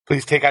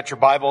Please take out your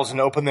Bibles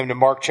and open them to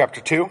Mark chapter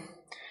 2. If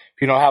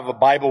you don't have a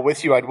Bible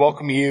with you, I'd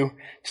welcome you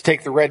to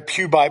take the red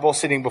pew Bible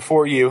sitting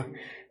before you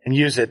and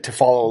use it to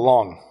follow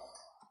along.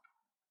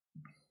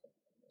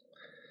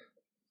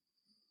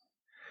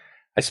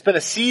 I spent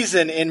a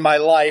season in my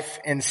life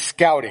in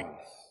scouting.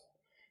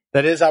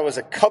 That is, I was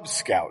a Cub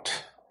Scout.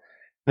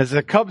 As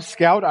a Cub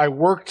Scout, I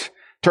worked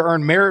to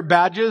earn merit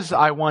badges.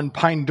 I won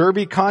Pine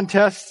Derby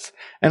contests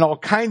and all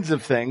kinds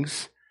of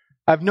things.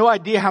 I have no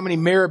idea how many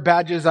merit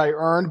badges I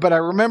earned, but I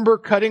remember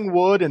cutting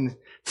wood and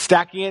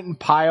stacking it in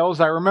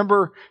piles. I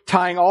remember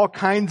tying all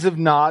kinds of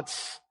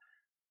knots.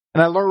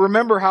 And I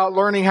remember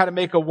learning how to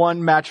make a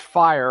one-match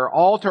fire,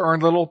 all to earn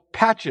little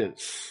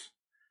patches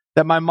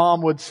that my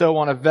mom would sew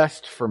on a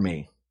vest for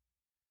me.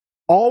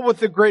 All with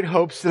the great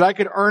hopes that I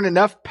could earn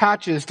enough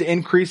patches to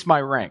increase my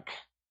rank.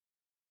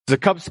 As a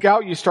Cub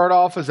Scout, you start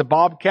off as a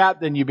bobcat,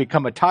 then you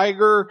become a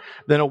tiger,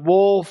 then a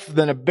wolf,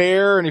 then a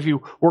bear, and if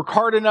you work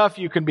hard enough,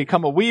 you can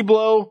become a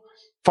Weeblo,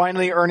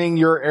 finally earning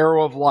your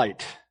arrow of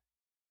light.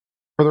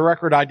 For the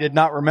record, I did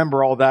not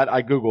remember all that.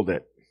 I Googled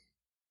it.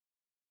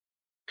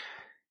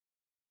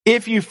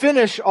 If you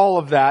finish all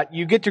of that,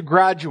 you get to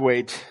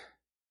graduate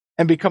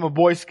and become a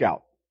Boy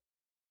Scout,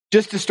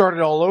 just to start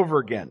it all over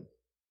again.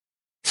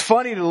 It's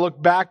funny to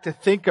look back to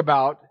think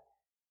about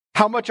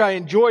how much I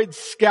enjoyed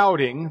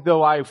scouting,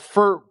 though I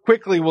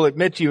quickly will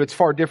admit to you it's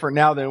far different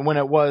now than when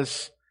it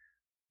was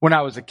when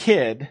I was a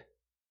kid.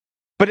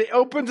 But it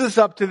opens us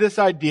up to this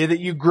idea that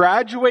you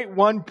graduate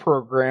one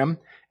program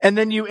and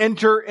then you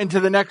enter into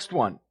the next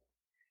one.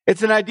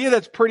 It's an idea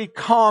that's pretty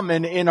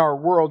common in our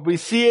world. We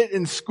see it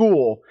in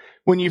school.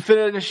 When you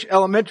finish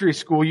elementary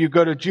school, you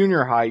go to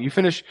junior high. You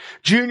finish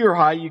junior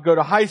high, you go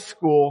to high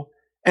school,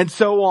 and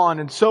so on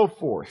and so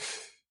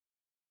forth.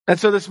 And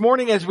so this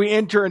morning as we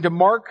enter into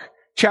Mark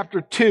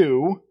chapter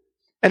 2,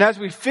 and as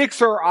we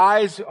fix our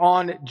eyes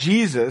on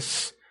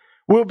Jesus,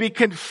 we'll be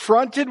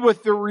confronted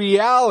with the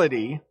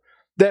reality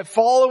that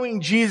following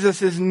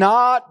Jesus is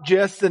not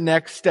just the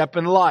next step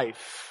in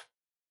life,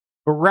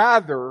 but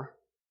rather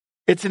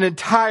it's an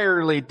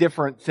entirely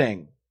different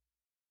thing.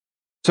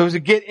 So as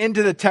we get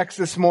into the text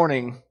this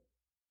morning,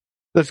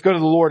 let's go to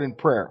the Lord in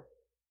prayer.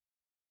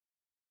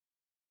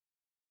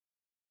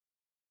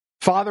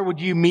 Father,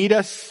 would you meet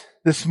us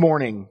this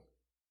morning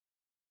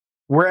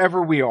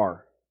wherever we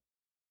are?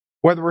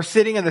 Whether we're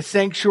sitting in the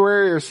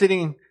sanctuary or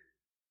sitting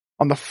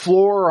on the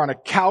floor or on a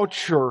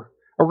couch or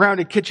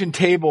around a kitchen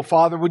table,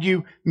 Father, would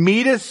you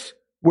meet us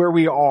where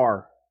we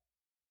are?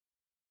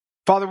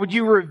 Father, would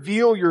you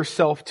reveal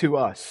yourself to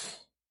us?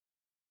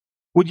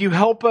 Would you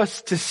help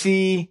us to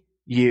see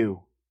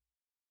you?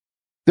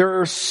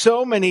 There are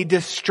so many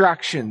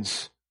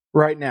distractions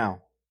right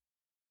now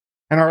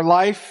in our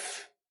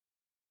life,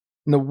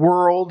 in the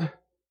world,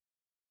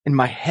 in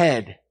my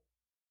head.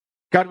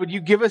 God, would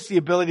you give us the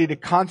ability to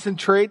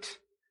concentrate,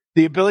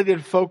 the ability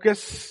to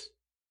focus,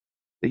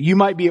 that you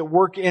might be at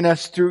work in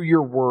us through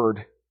your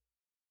word.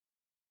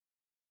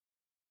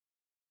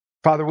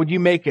 Father, would you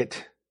make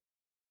it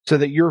so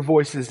that your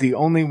voice is the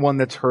only one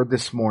that's heard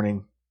this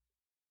morning?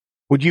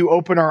 Would you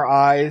open our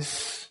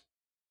eyes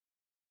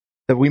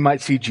that we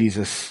might see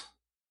Jesus?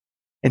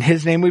 In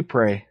his name we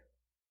pray.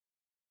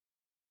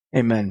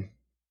 Amen.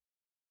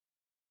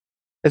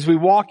 As we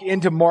walk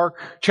into Mark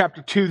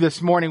chapter 2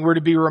 this morning, we're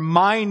to be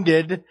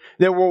reminded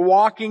that we're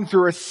walking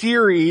through a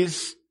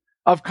series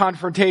of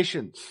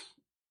confrontations.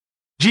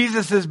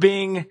 Jesus is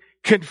being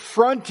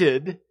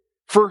confronted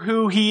for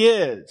who he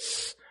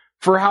is,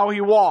 for how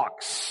he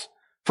walks,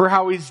 for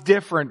how he's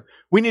different.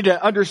 We need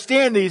to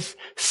understand these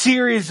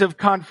series of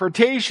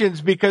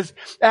confrontations because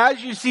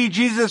as you see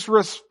Jesus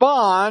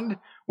respond,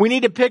 we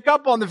need to pick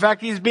up on the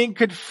fact he's being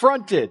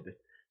confronted.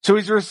 So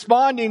he's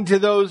responding to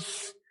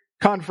those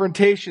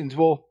confrontations.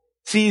 We'll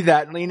see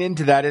that and lean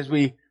into that as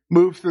we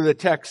move through the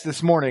text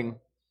this morning.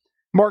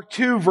 Mark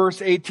 2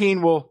 verse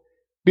 18 will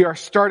be our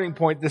starting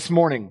point this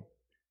morning.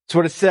 That's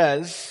what it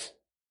says.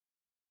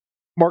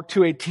 Mark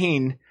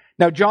 2:18.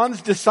 Now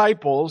John's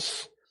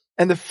disciples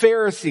and the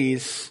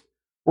Pharisees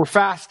were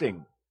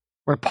fasting.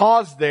 We're going to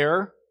pause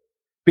there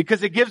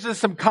because it gives us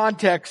some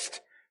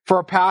context for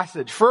our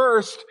passage.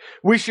 First,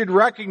 we should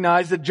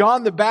recognize that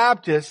John the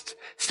Baptist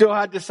still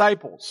had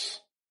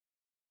disciples.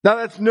 Now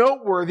that's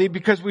noteworthy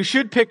because we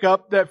should pick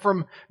up that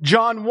from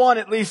John 1,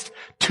 at least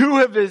two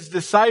of his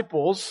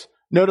disciples,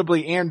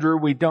 notably Andrew,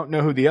 we don't know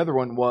who the other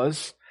one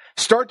was,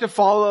 start to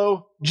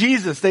follow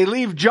Jesus. They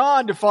leave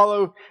John to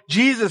follow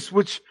Jesus,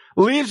 which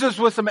leaves us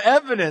with some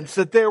evidence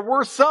that there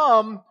were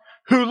some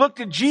who looked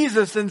at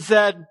Jesus and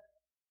said,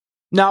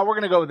 no, we're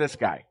going to go with this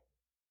guy.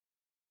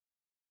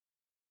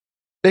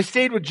 They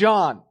stayed with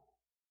John.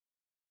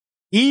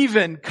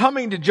 Even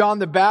coming to John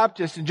the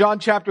Baptist in John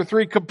chapter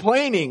 3,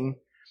 complaining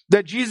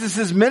that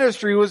Jesus'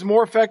 ministry was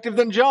more effective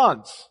than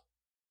John's.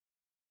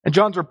 And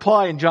John's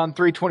reply in John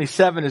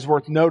 3:27 is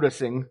worth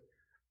noticing.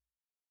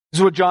 This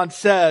is what John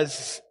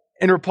says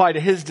in reply to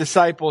his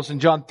disciples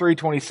in John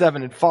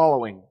 3:27 and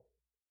following.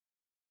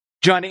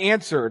 John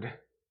answered,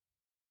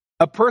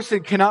 "A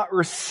person cannot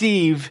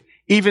receive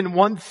even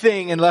one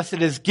thing unless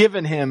it is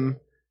given him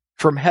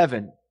from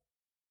heaven.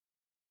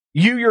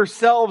 You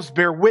yourselves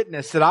bear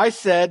witness that I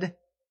said,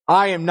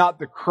 I am not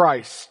the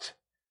Christ,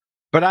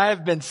 but I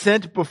have been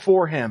sent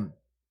before him.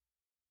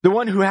 The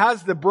one who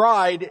has the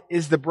bride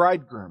is the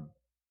bridegroom.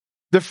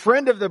 The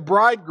friend of the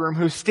bridegroom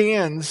who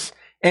stands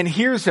and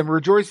hears him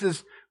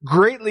rejoices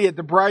greatly at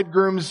the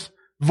bridegroom's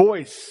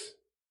voice.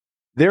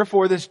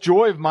 Therefore, this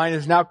joy of mine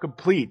is now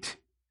complete.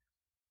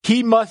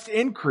 He must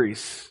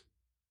increase,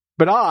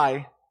 but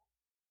I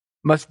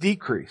must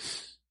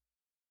decrease.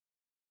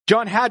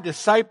 John had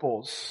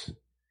disciples,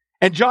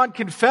 and John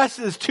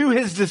confesses to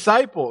his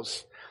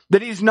disciples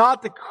that he is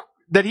not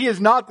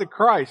the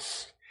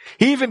Christ.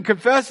 He even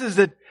confesses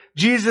that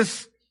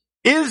Jesus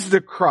is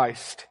the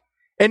Christ.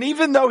 And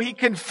even though he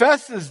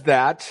confesses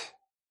that,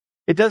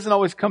 it doesn't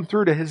always come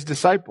through to his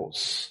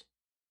disciples.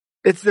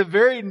 It's the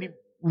very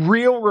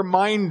real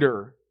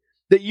reminder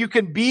that you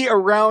can be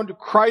around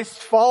Christ's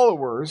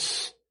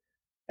followers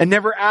and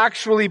never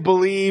actually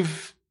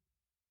believe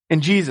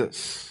in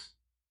Jesus.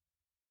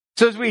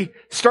 So as we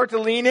start to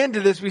lean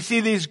into this, we see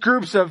these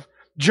groups of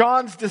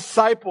John's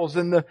disciples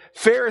and the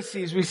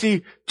Pharisees. We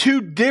see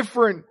two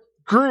different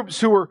groups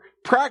who are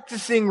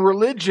practicing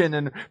religion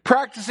and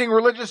practicing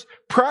religious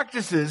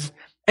practices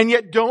and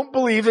yet don't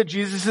believe that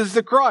Jesus is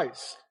the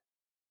Christ.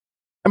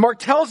 And Mark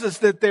tells us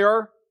that they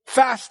are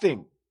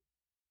fasting.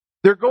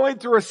 They're going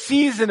through a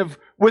season of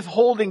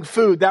withholding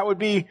food. That would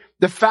be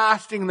the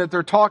fasting that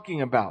they're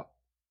talking about.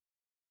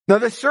 Now,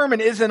 this sermon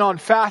isn't on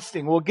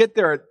fasting. We'll get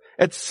there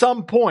at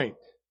some point.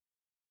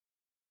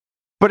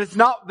 But it's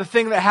not the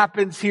thing that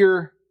happens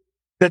here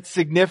that's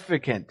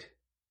significant.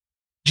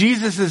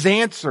 Jesus'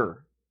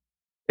 answer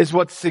is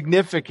what's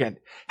significant.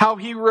 How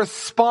he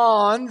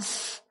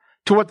responds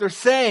to what they're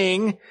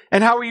saying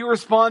and how he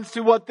responds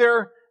to what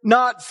they're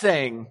not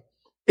saying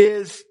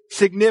is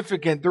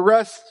significant. The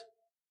rest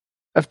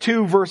of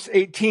 2 verse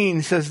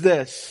 18 says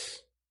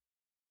this.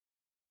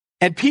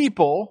 And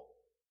people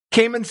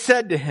came and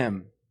said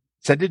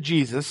to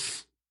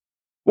Jesus,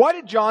 why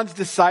did John's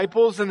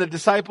disciples and the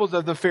disciples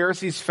of the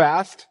Pharisees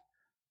fast,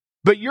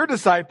 but your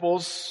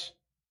disciples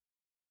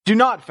do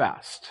not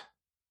fast?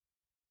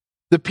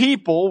 The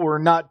people were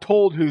not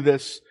told who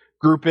this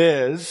group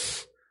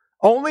is,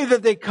 only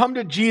that they come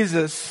to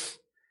Jesus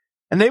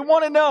and they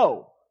want to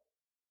know,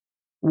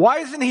 why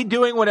isn't he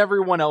doing what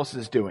everyone else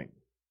is doing?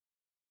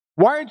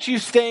 Why aren't you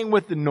staying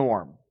with the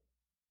norm?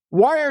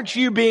 Why aren't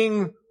you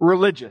being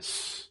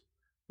religious?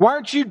 Why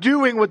aren't you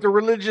doing what the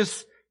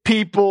religious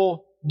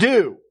people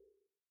do?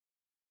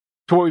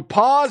 So we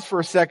pause for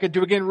a second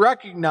to again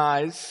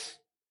recognize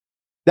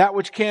that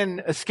which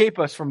can escape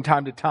us from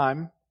time to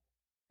time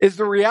is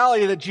the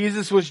reality that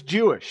Jesus was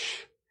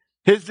Jewish.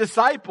 His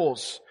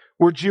disciples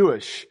were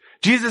Jewish.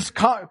 Jesus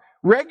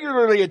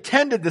regularly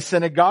attended the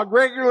synagogue,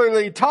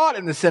 regularly taught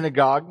in the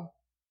synagogue,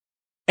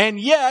 and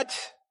yet,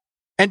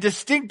 and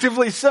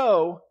distinctively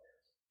so,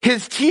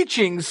 his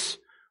teachings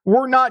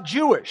were not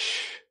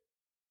Jewish,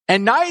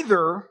 and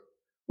neither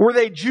were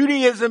they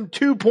Judaism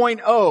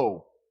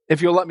 2.0,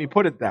 if you'll let me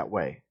put it that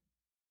way.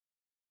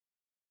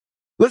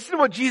 Listen to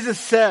what Jesus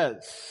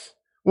says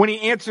when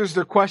he answers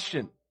their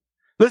question.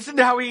 Listen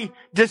to how he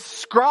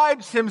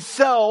describes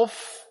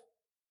himself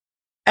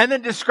and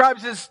then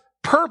describes his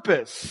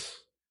purpose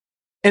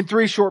in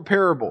 3 short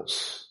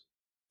parables,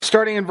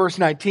 starting in verse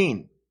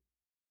 19.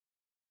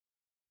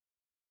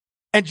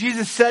 And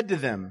Jesus said to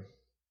them,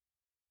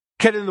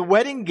 can the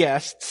wedding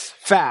guests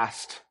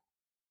fast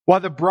while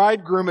the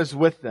bridegroom is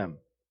with them?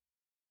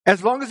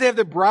 As long as they have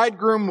the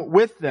bridegroom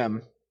with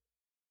them,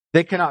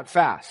 they cannot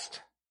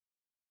fast.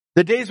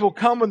 The days will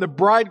come when the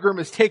bridegroom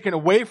is taken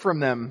away from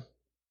them.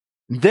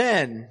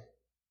 Then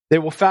they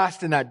will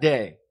fast in that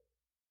day.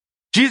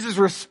 Jesus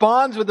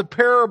responds with a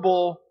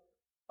parable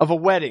of a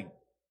wedding.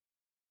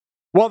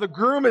 While the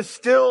groom is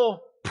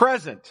still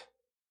present,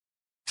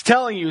 he's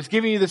telling you, he's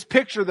giving you this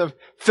picture. The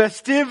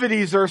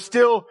festivities are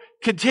still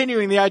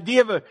continuing. The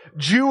idea of a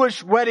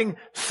Jewish wedding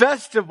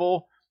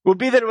festival would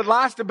be that it would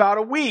last about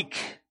a week.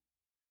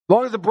 As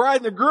long as the bride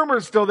and the groom are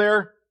still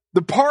there,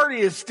 the party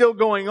is still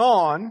going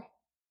on.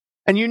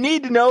 And you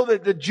need to know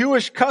that the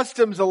Jewish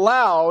customs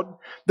allowed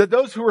that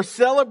those who were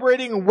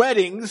celebrating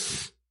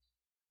weddings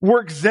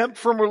were exempt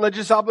from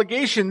religious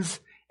obligations,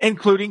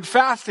 including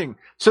fasting.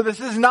 So this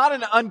is not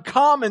an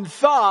uncommon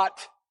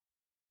thought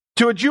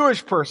to a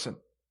Jewish person.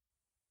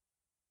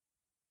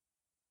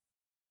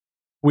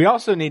 We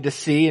also need to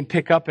see and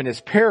pick up in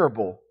his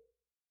parable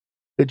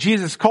that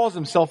Jesus calls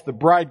himself the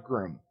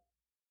bridegroom.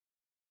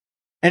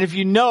 And if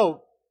you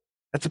note,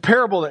 that's a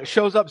parable that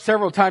shows up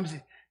several times.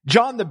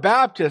 John the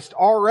Baptist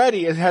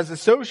already has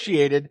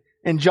associated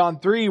in John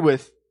 3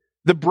 with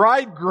the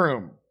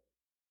bridegroom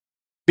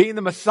being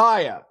the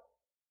Messiah.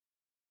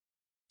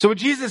 So when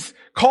Jesus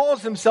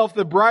calls himself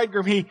the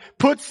bridegroom, he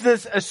puts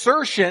this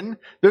assertion,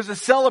 there's a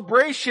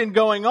celebration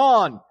going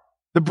on.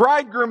 The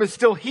bridegroom is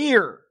still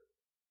here.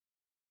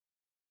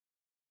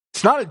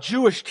 It's not a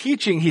Jewish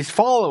teaching he's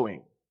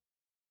following.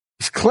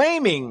 He's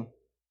claiming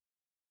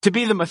to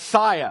be the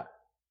Messiah.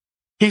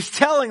 He's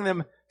telling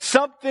them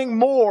something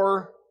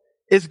more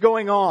is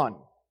going on.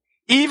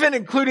 even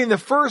including the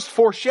first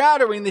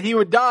foreshadowing that he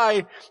would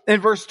die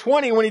in verse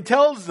 20 when he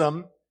tells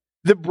them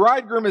the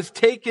bridegroom is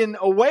taken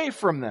away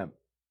from them.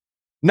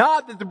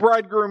 Not that the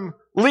bridegroom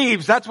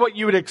leaves, that's what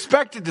you would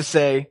expect it to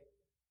say,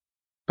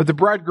 but the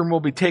bridegroom will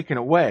be taken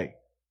away.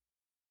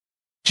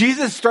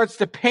 Jesus starts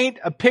to paint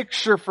a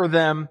picture for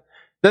them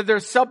that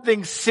there's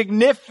something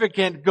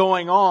significant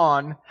going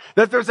on,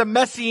 that there's a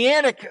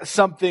messianic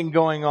something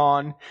going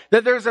on,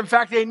 that there's in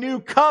fact a new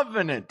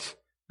covenant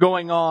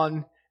going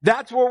on.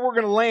 That's where we're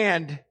going to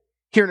land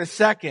here in a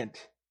second,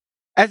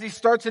 as he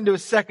starts into a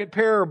second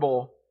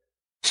parable,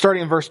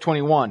 starting in verse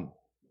 21.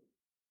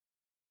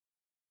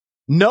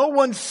 No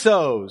one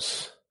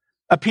sews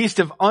a piece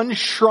of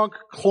unshrunk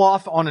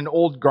cloth on an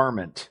old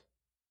garment.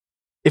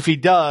 If he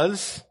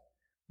does,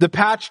 the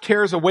patch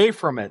tears away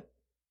from it,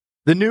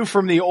 the new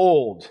from the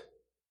old,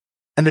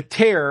 and the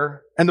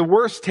tear, and the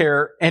worst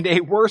tear, and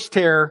a worse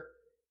tear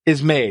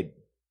is made.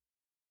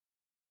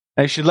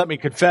 Now, you should let me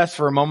confess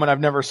for a moment, I've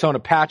never sewn a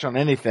patch on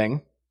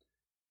anything.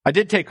 I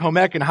did take home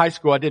ec in high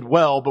school. I did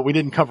well, but we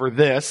didn't cover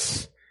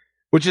this,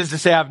 which is to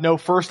say I have no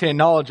firsthand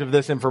knowledge of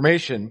this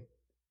information.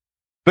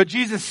 But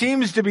Jesus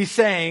seems to be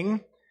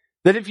saying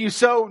that if you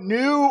sew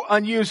new,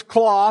 unused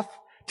cloth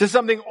to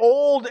something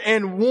old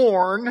and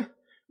worn,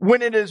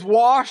 when it is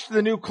washed,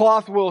 the new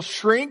cloth will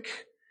shrink,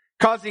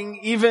 causing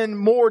even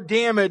more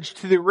damage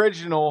to the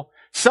original,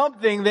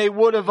 something they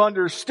would have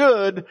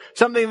understood,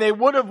 something they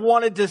would have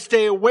wanted to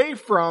stay away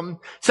from,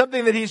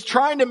 something that he's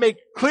trying to make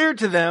clear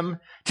to them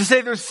to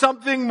say there's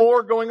something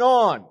more going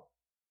on.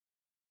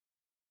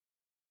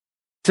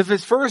 So if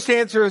his first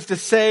answer is to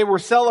say we're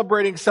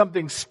celebrating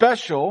something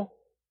special,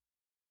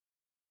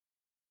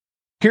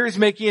 here he's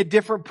making a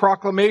different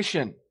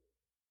proclamation,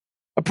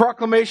 a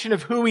proclamation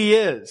of who he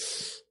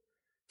is,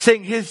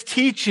 saying his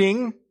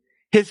teaching,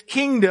 his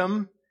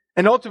kingdom,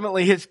 and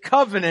ultimately his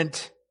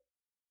covenant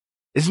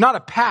is not a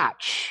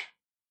patch.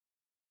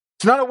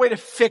 It's not a way to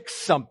fix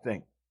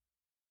something.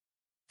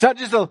 It's not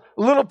just a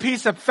little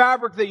piece of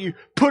fabric that you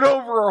put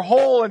over a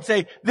hole and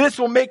say, this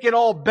will make it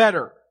all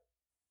better.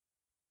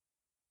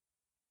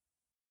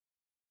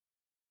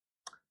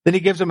 Then he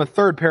gives them a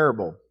third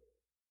parable.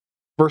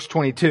 Verse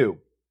 22.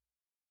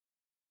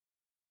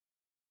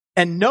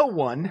 And no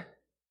one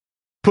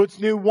puts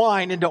new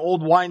wine into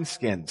old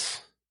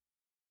wineskins.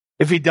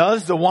 If he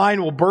does, the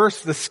wine will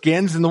burst the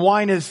skins, and the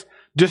wine is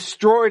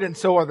destroyed, and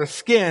so are the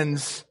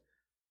skins.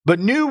 But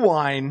new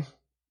wine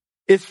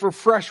is for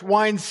fresh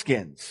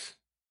wineskins.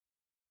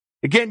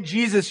 Again,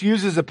 Jesus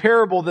uses a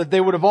parable that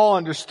they would have all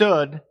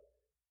understood.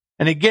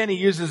 And again, he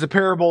uses a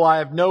parable I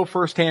have no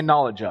firsthand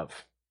knowledge of.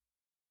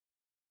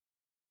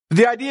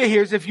 The idea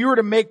here is if you were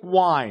to make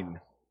wine,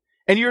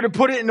 and you were to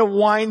put it in a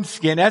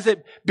wineskin, as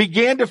it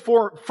began to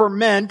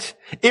ferment,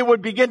 it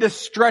would begin to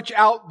stretch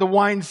out the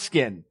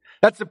wineskin.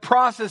 That's the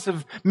process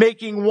of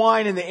making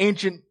wine in the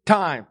ancient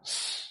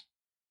times.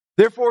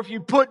 Therefore, if you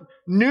put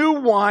new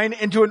wine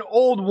into an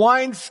old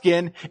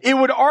wineskin, it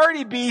would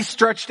already be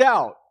stretched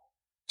out.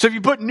 So if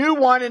you put new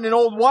wine in an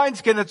old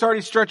wineskin that's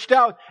already stretched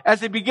out,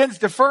 as it begins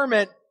to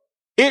ferment,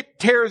 it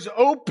tears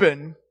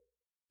open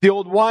the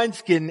old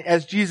wineskin,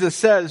 as Jesus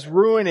says,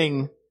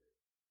 ruining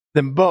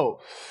them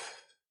both.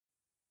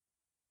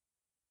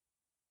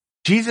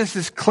 Jesus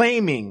is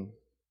claiming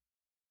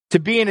to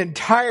be an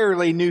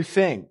entirely new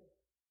thing.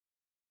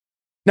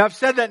 Now, I've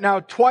said that now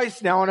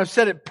twice now, and I've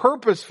said it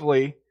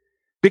purposefully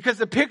because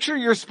the picture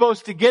you're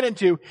supposed to get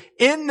into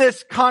in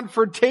this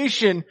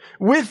confrontation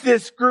with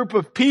this group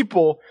of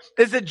people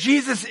is that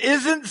Jesus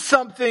isn't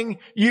something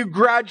you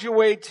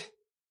graduate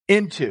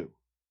into.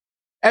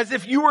 As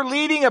if you were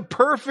leading a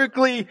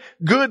perfectly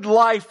good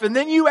life and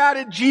then you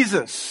added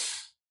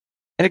Jesus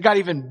and it got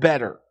even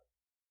better.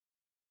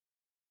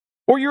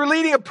 Or you're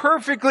leading a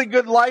perfectly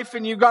good life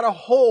and you got a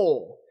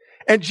hole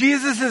and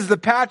Jesus is the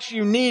patch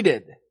you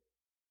needed.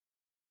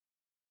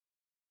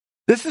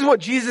 This is what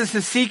Jesus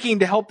is seeking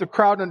to help the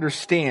crowd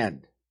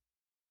understand.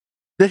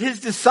 That his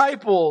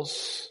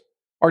disciples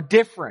are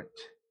different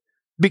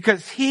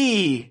because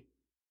he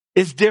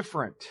is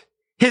different.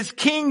 His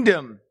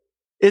kingdom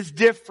is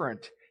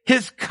different.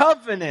 His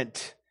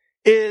covenant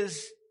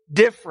is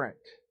different.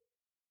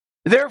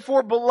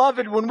 Therefore,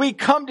 beloved, when we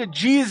come to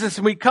Jesus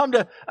and we come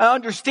to an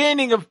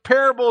understanding of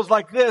parables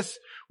like this,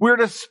 we're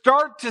to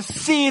start to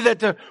see that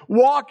to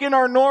walk in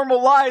our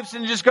normal lives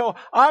and just go,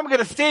 I'm going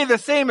to stay the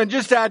same and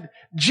just add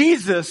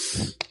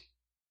Jesus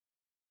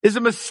is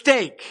a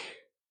mistake.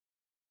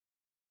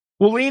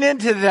 We'll lean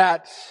into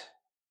that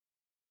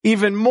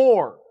even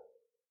more.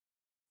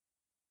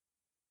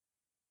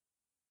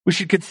 We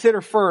should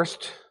consider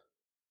first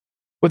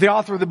what the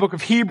author of the book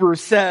of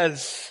Hebrews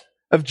says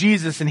of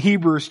Jesus in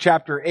Hebrews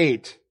chapter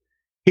 8.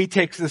 He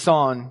takes this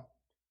on.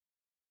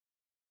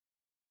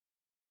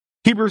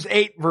 Hebrews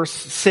 8 verse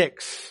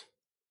 6.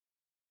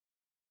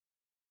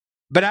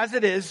 But as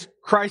it is,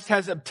 Christ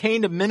has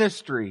obtained a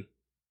ministry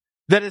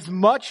that is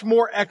much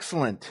more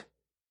excellent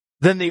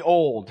than the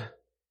old,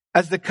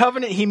 as the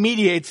covenant he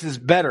mediates is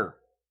better,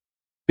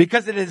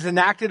 because it is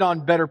enacted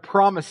on better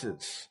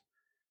promises.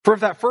 For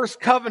if that first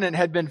covenant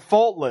had been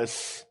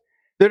faultless,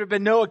 there'd have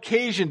been no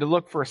occasion to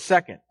look for a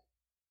second.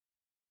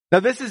 Now,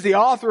 this is the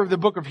author of the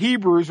book of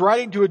Hebrews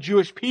writing to a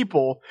Jewish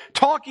people,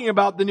 talking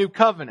about the new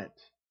covenant.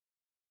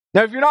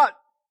 Now, if you're not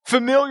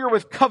familiar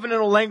with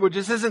covenantal language,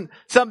 this isn't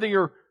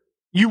something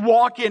you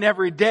walk in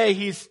every day.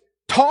 He's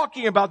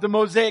talking about the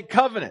Mosaic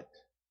covenant.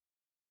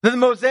 The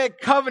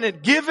Mosaic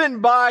covenant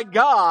given by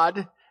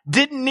God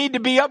didn't need to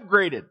be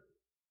upgraded.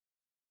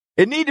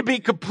 It needed to be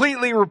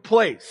completely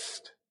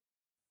replaced.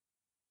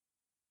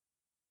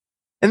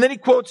 And then he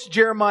quotes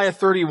Jeremiah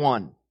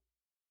 31.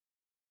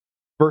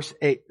 Verse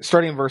 8,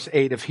 starting in verse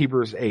 8 of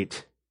Hebrews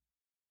 8.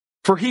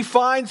 For he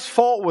finds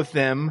fault with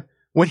them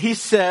when he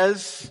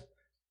says,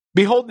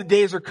 behold, the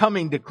days are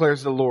coming,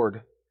 declares the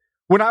Lord,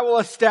 when I will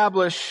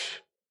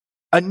establish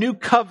a new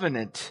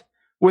covenant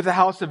with the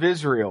house of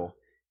Israel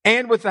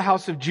and with the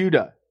house of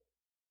Judah.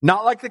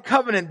 Not like the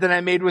covenant that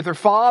I made with their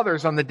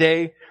fathers on the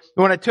day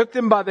when I took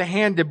them by the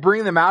hand to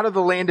bring them out of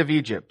the land of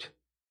Egypt.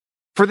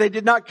 For they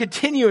did not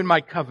continue in my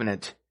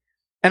covenant,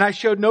 and I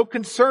showed no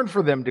concern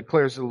for them,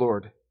 declares the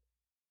Lord.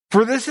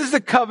 For this is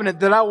the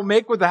covenant that I will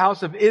make with the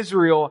house of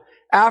Israel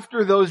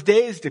after those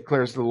days,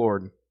 declares the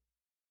Lord.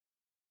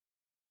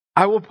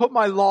 I will put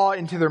my law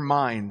into their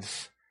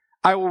minds.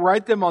 I will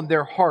write them on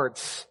their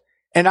hearts,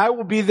 and I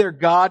will be their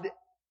God,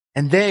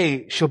 and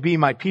they shall be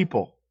my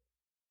people.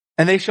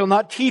 And they shall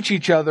not teach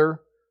each other,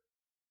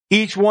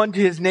 each one to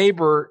his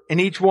neighbor, and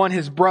each one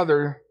his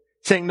brother,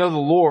 saying, know the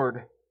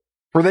Lord,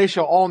 for they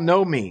shall all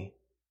know me,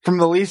 from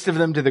the least of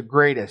them to the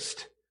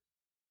greatest.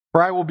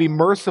 For I will be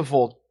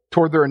merciful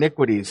toward their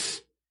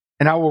iniquities,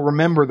 and I will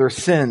remember their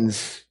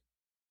sins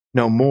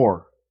no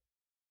more.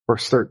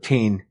 Verse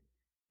 13.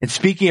 And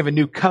speaking of a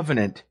new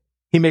covenant,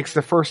 he makes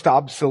the first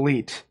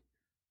obsolete.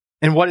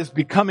 And what is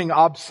becoming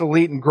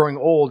obsolete and growing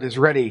old is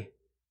ready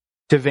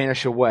to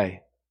vanish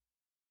away.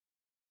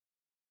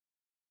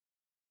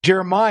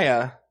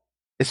 Jeremiah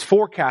is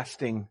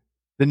forecasting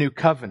the new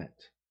covenant.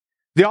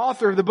 The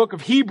author of the book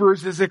of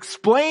Hebrews is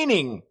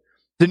explaining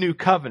the new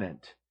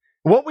covenant.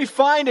 What we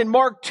find in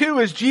Mark 2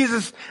 is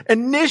Jesus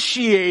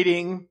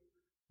initiating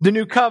the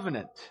new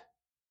covenant.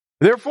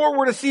 Therefore,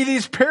 we're to see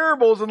these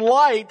parables in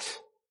light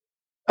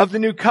of the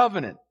new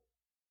covenant.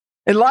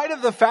 In light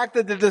of the fact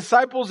that the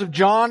disciples of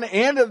John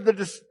and of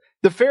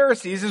the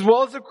Pharisees, as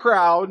well as the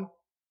crowd,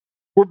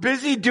 were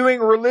busy doing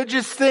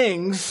religious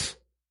things,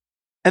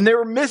 and they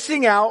were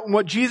missing out on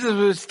what Jesus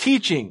was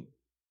teaching,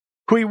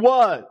 who he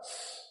was,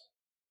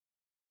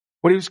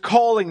 what he was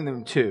calling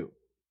them to.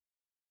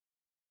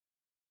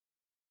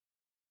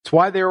 It's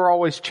why they were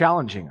always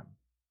challenging him.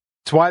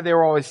 It's why they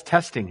were always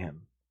testing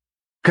him.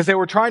 Because they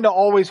were trying to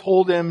always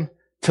hold him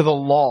to the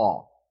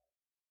law.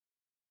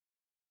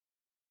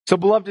 So,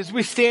 beloved, as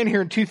we stand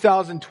here in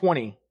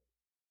 2020,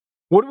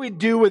 what do we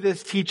do with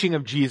this teaching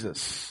of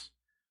Jesus?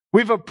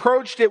 We've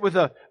approached it with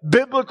a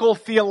biblical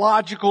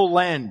theological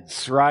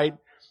lens, right?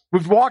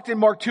 We've walked in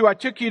Mark 2. I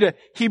took you to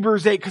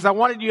Hebrews 8 because I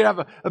wanted you to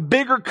have a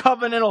bigger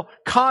covenantal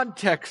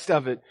context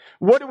of it.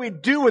 What do we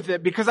do with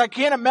it? Because I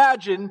can't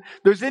imagine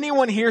there's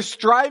anyone here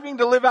striving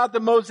to live out the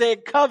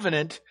Mosaic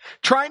covenant,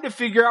 trying to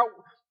figure out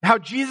how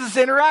Jesus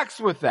interacts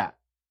with that.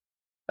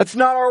 That's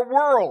not our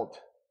world.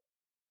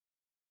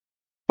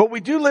 But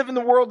we do live in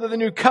the world of the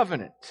new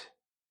covenant.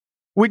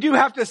 We do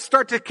have to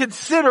start to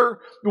consider,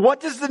 what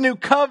does the new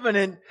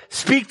covenant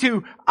speak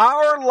to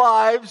our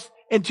lives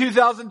in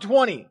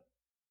 2020?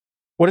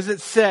 What does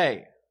it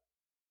say?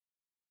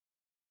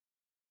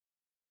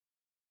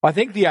 I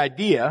think the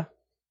idea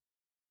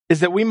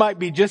is that we might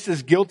be just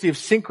as guilty of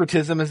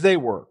syncretism as they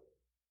were.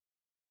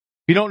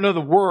 If you don't know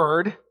the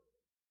word,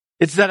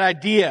 it's that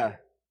idea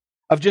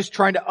of just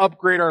trying to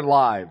upgrade our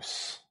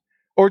lives,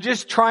 or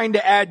just trying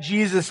to add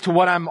Jesus to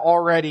what I'm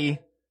already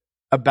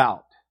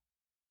about,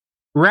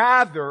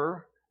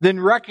 rather than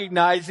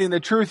recognizing the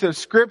truth of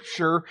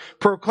Scripture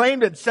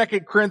proclaimed in 2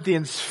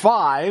 Corinthians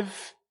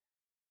 5,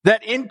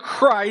 that in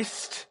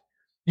Christ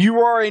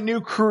you are a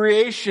new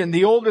creation.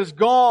 The old is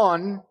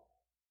gone,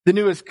 the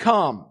new has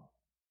come.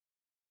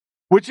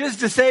 Which is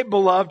to say,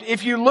 beloved,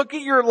 if you look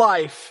at your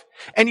life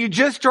and you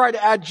just try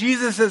to add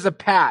Jesus as a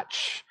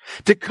patch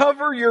to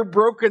cover your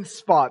broken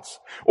spots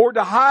or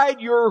to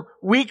hide your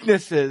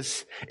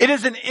weaknesses, it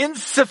is an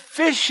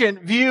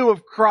insufficient view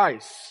of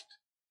Christ.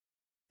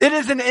 It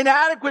is an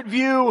inadequate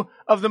view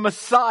of the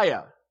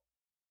Messiah.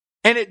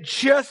 And it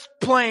just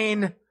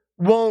plain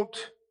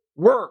won't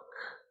work.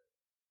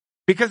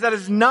 Because that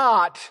is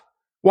not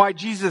why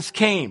Jesus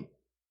came.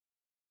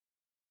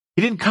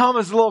 He didn't come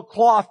as a little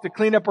cloth to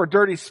clean up our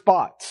dirty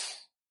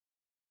spots.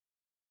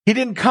 He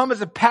didn't come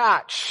as a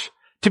patch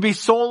to be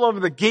sewn over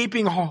the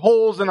gaping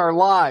holes in our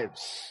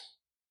lives.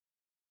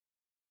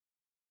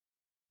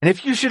 And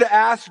if you should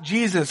ask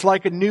Jesus,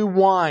 like a new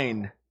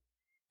wine,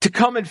 to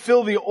come and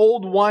fill the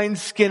old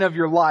wineskin of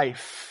your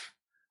life,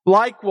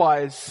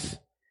 likewise,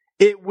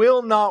 it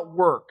will not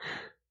work.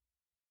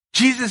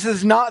 Jesus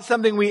is not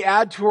something we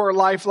add to our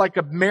life like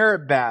a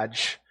merit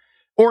badge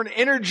or an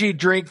energy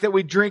drink that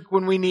we drink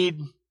when we need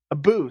a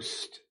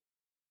boost.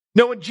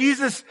 No, when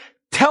Jesus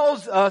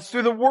tells us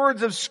through the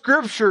words of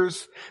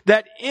Scriptures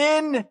that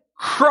in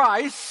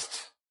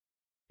Christ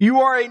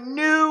You are a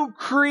new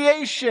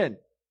creation.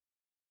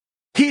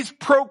 He's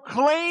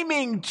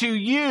proclaiming to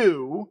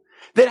you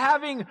that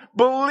having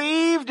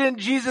believed in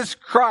Jesus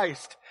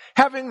Christ,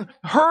 having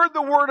heard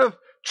the word of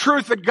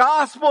truth, the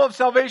gospel of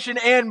salvation,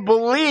 and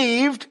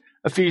believed,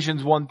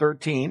 Ephesians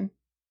 1:13,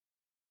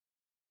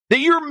 that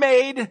you're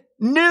made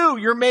new.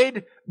 You're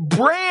made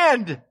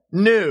brand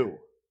new.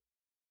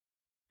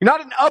 You're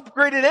not an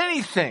upgraded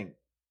anything.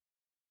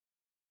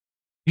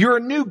 You're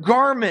a new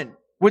garment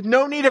with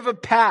no need of a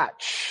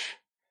patch.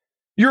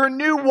 You're a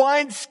new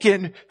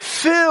wineskin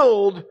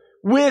filled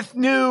with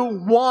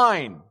new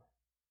wine.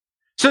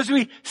 So as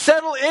we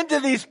settle into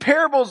these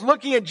parables,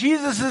 looking at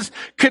Jesus'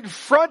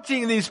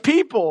 confronting these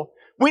people,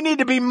 we need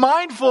to be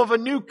mindful of a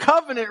new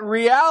covenant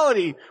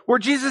reality where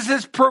Jesus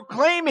is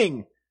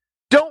proclaiming,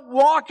 don't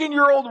walk in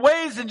your old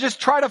ways and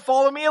just try to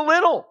follow me a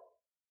little.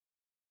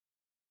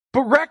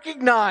 But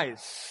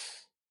recognize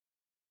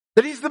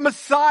that he's the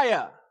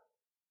Messiah,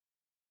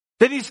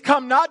 that he's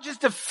come not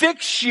just to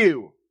fix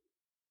you,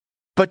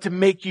 but to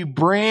make you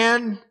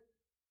brand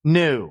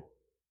new.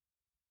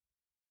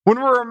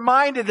 When we're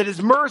reminded that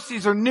his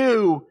mercies are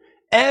new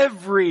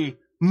every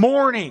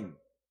morning.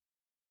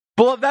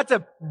 Beloved, that's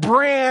a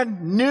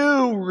brand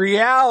new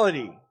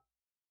reality.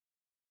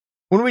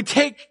 When we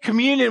take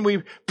communion,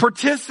 we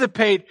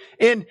participate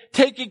in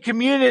taking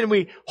communion,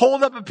 we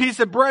hold up a piece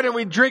of bread and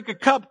we drink a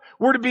cup,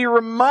 we're to be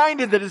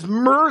reminded that his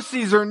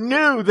mercies are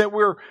new, that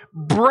we're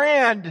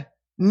brand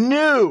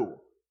new.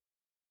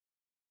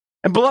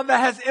 And beloved, that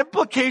has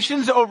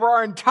implications over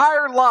our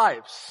entire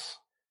lives.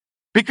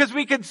 Because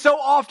we can so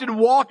often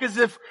walk as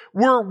if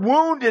we're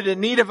wounded in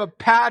need of a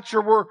patch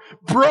or we're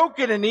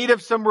broken in need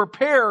of some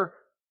repair.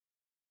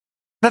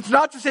 That's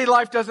not to say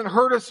life doesn't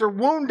hurt us or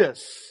wound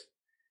us.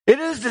 It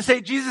is to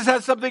say Jesus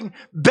has something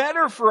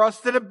better for us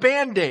than a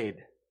Band-Aid.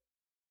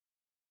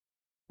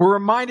 We're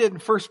reminded in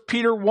 1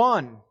 Peter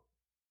 1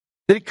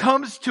 that it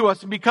comes to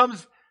us and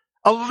becomes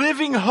a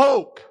living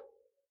hope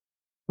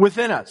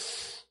within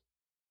us.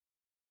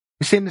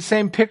 We see in the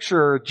same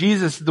picture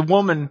Jesus, the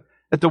woman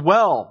at the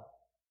well,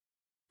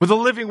 with the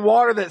living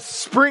water that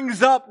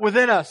springs up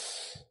within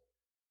us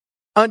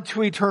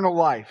unto eternal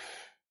life.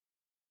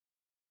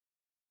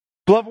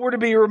 Beloved, we're to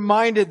be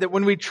reminded that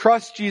when we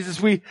trust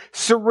Jesus, we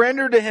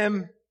surrender to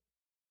him,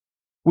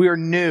 we are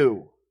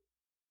new.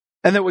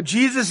 And that what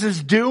Jesus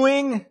is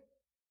doing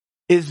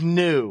is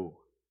new.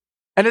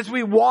 And as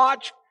we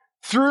watch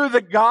through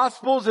the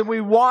Gospels and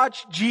we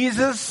watch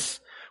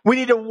Jesus, we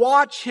need to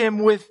watch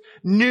him with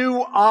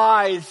new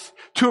eyes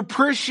to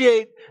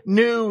appreciate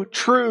new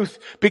truth.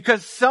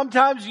 Because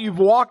sometimes you've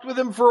walked with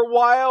him for a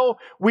while,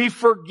 we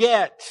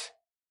forget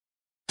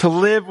to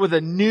live with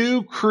a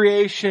new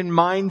creation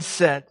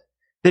mindset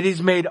that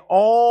he's made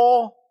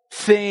all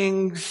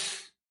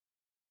things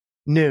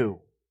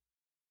new.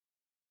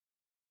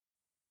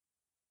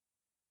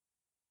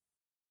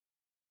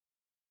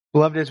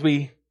 Beloved, as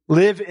we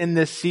live in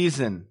this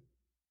season,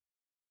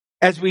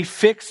 as we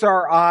fix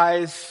our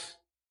eyes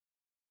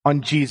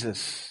on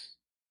Jesus,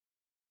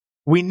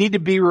 we need to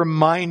be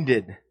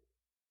reminded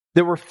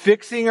that we're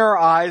fixing our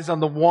eyes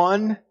on the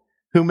one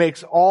who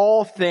makes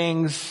all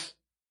things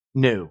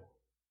new.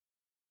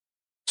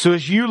 So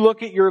as you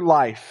look at your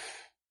life,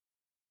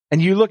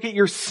 and you look at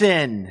your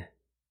sin,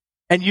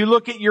 and you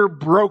look at your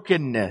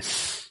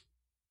brokenness,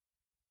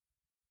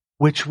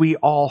 which we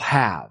all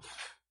have,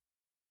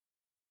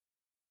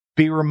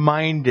 be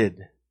reminded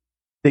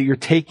that you're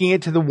taking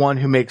it to the one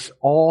who makes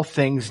all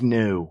things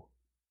new.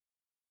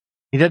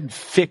 He doesn't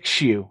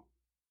fix you.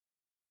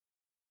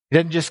 He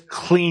doesn't just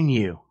clean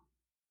you.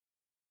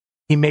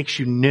 He makes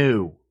you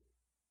new.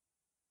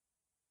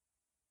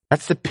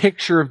 That's the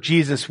picture of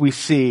Jesus we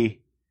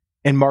see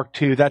in Mark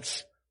 2.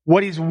 That's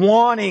what he's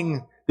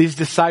wanting these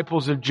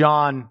disciples of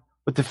John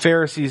with the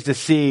Pharisees to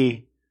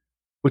see,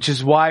 which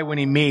is why when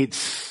he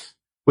meets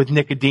with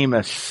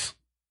Nicodemus,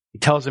 he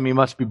tells him he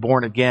must be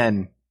born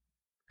again,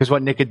 because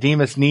what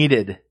Nicodemus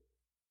needed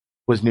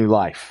was new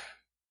life.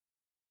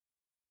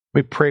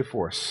 Let me pray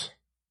for us.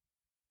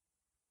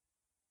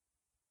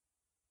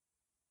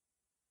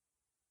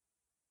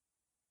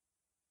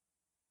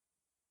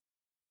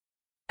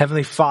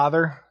 Heavenly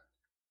Father,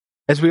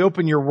 as we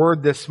open your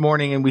word this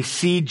morning and we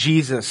see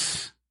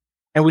Jesus,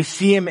 and we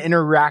see him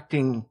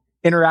interacting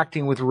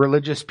with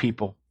religious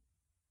people.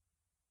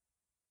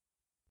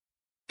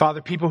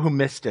 Father, people who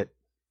missed it.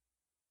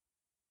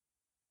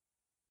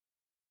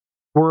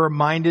 We're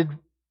reminded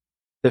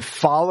that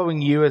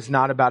following you is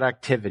not about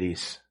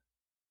activities.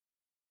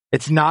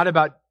 It's not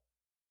about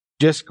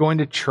just going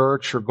to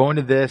church or going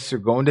to this or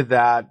going to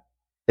that.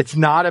 It's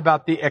not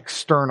about the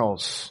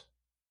externals.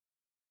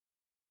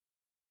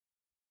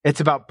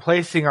 It's about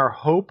placing our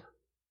hope,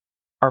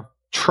 our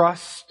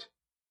trust,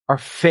 our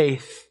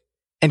faith,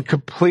 and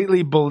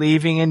completely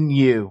believing in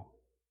you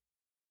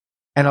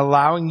and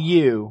allowing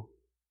you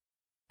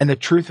and the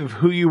truth of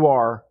who you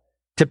are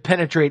to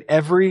penetrate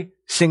every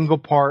single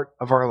part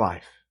of our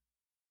life.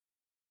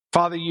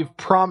 Father, you've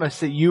promised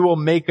that you will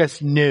make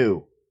us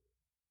new,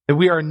 that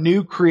we are a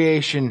new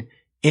creation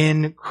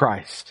in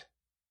Christ.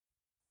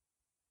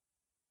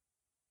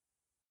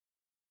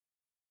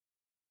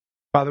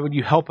 Father, would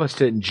you help us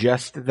to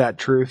ingest that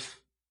truth,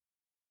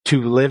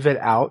 to live it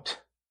out,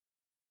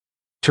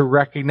 to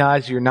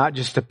recognize you're not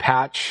just a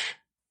patch,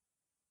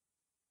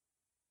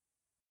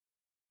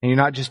 and you're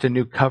not just a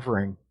new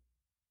covering,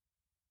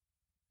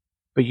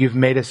 but you've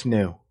made us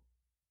new.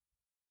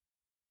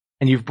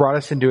 And you've brought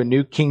us into a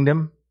new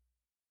kingdom,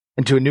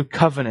 into a new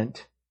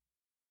covenant,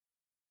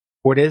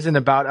 where it isn't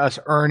about us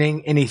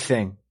earning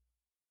anything,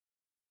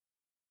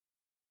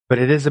 but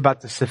it is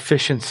about the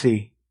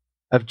sufficiency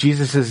of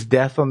Jesus'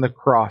 death on the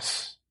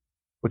cross,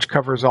 which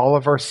covers all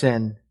of our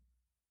sin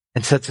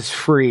and sets us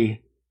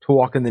free to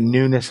walk in the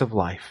newness of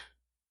life.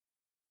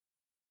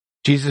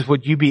 Jesus,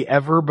 would you be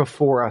ever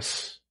before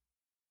us?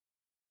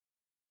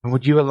 And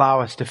would you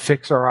allow us to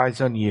fix our eyes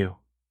on you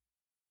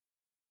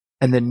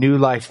and the new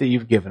life that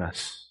you've given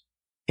us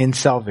in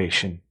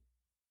salvation?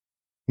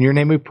 In your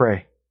name we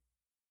pray.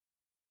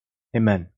 Amen.